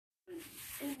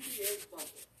NBA bubble.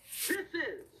 This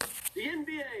is the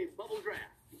NBA Bubble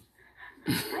Draft.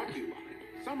 Brought to you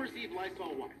by Summer's Eve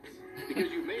Lysol Wipes.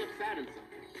 Because you may have sat in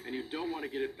something, and you don't want to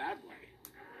get it that way.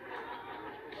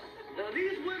 Now,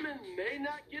 these women may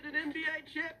not get an NBA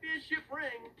championship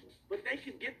ring, but they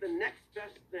could get the next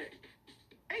best thing.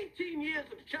 18 years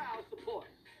of child support.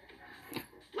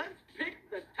 Let's pick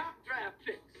the top draft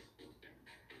picks.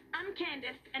 I'm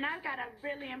Candace, and I've got a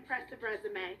really impressive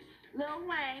resume. Lil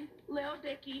Wayne, Lil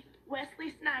Dicky,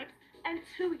 Wesley Snipes, and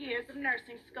 2 years of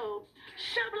nursing school.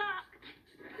 Shablock!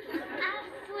 I'm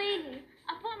Sweetie,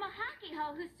 a former hockey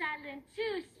hoe who started in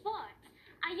 2 sports.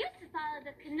 I used to follow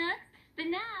the Canucks, but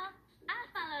now I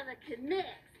follow the Canucks.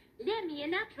 Let me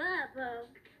in a bubble.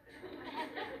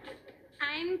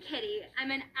 I'm Kitty.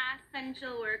 I'm an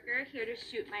essential worker here to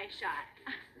shoot my shot.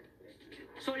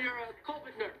 So you're a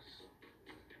COVID nurse.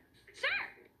 Sure.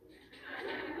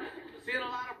 Seeing a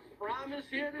lot of promise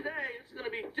here today. It's going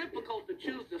to be difficult to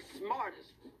choose the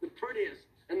smartest, the prettiest,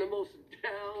 and the most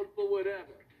down for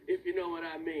whatever, if you know what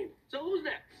I mean. So who's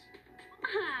next?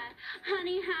 Hi,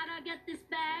 honey, how'd I get this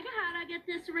bag? How'd I get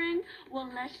this ring? Well,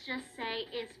 let's just say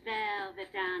it's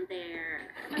velvet down there.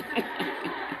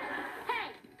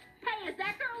 Hey, is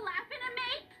that girl laughing at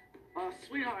me?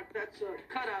 Sweetheart, that's a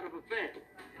cutout of a fan.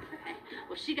 Okay,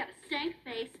 well, she got a stank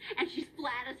face, and she's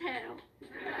flat as hell.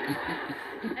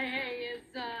 Hey, is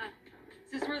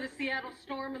this where the Seattle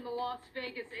Storm and the Las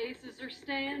Vegas Aces are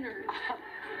staying, or?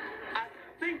 I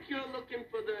think you're looking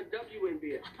for the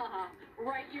WNBA.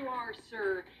 Right you are,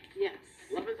 sir. Yes.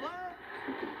 Love is love.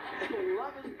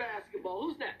 Love is basketball.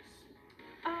 Who's next?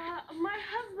 My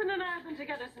husband and I have been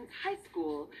together since high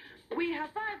school. We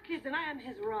have 5 kids, and I am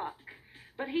his rock.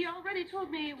 But he already told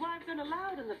me wives aren't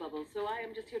allowed in the bubble, so I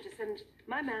am just here to send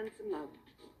my man some love.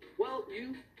 Well,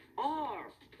 you are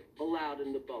allowed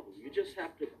in the bubble. You just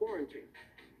have to quarantine.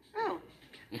 Oh,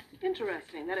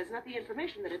 interesting. That is not the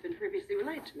information that had been previously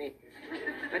relayed to me.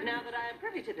 But now that I am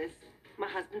privy to this, my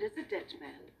husband is a dead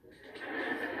man.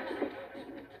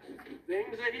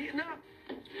 Things are heating up.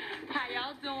 How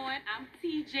y'all doing? I'm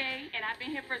TJ, and I've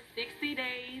been here for 60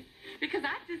 days because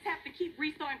I just have to keep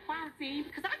restarting quarantine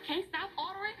because I can't stop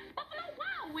ordering Buffalo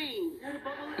Wild Wings. Yeah,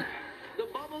 the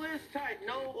bubble is tight.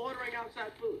 No ordering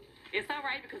outside food. It's all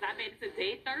right because I made it to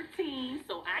day 13,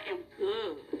 so I am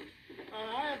good.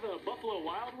 I have a Buffalo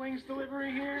Wild Wings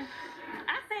delivery here.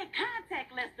 I said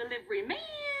contactless delivery, man.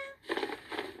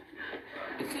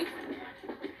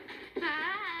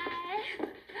 Hi.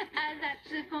 I was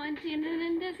actually quarantined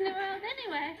in Disney World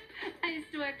anyway. I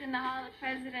used to work in the Hall of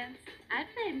Presidents. I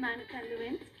played Monica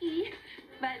Lewinsky.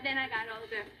 But then I got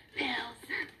older. Pills.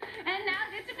 And now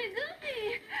I get to be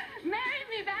Zoopy. Marry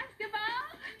me, basketball.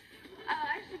 Oh,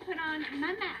 I should put on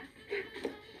my mask.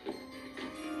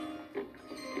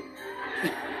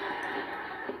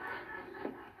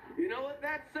 You know what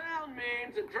that sound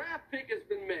means? A draft pick has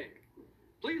been made.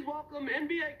 Please welcome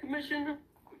NBA Commissioner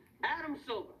Adam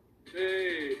Silver.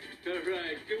 Hey, all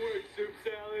right. Good work, Soup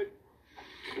Salad.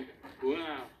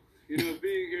 Wow. You know,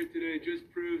 being here today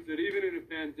just proves that even in a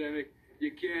pandemic,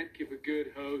 you can't keep a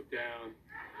good hoe down.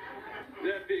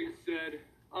 That being said,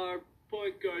 our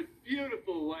point guard's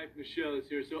beautiful wife, Michelle, is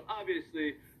here, so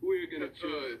obviously we're going to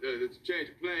choose... To change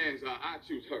plans, I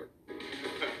choose her.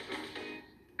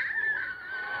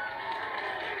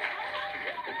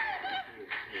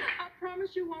 I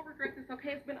promise you won't regret this,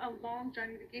 okay? It's been a long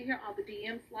journey to get here. All the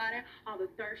DMs sliding, all the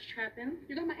thirst trapping.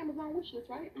 You got my Amazon wish list,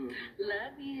 right?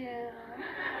 Love you.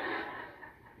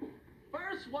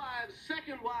 First wives,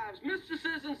 second wives,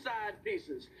 mistresses, and side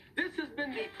pieces. This has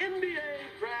been the NBA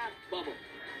Draft Bubble.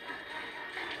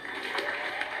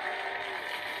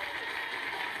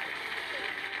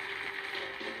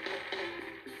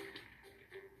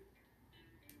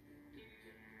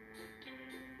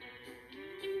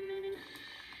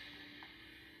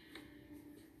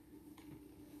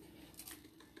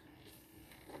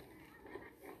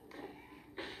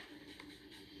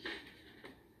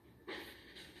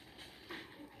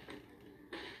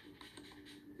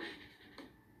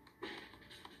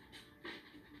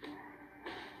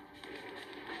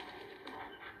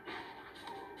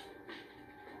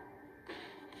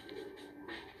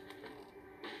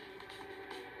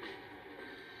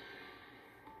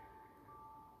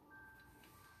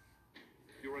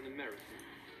 You're an American.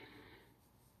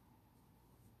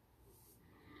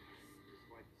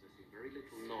 Despite possessing very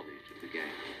little knowledge of the game.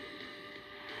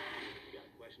 You got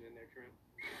a question in there, Trim?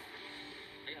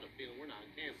 I got a feeling we're not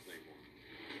in Kansas anymore.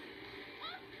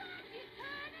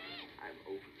 I'm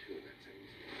over 2 in that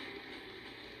sentence.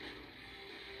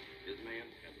 This man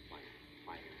has a plan.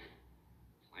 Plan.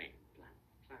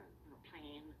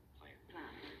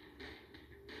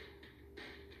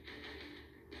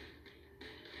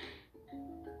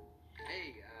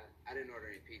 I didn't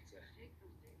order any pizza.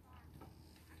 Jacob.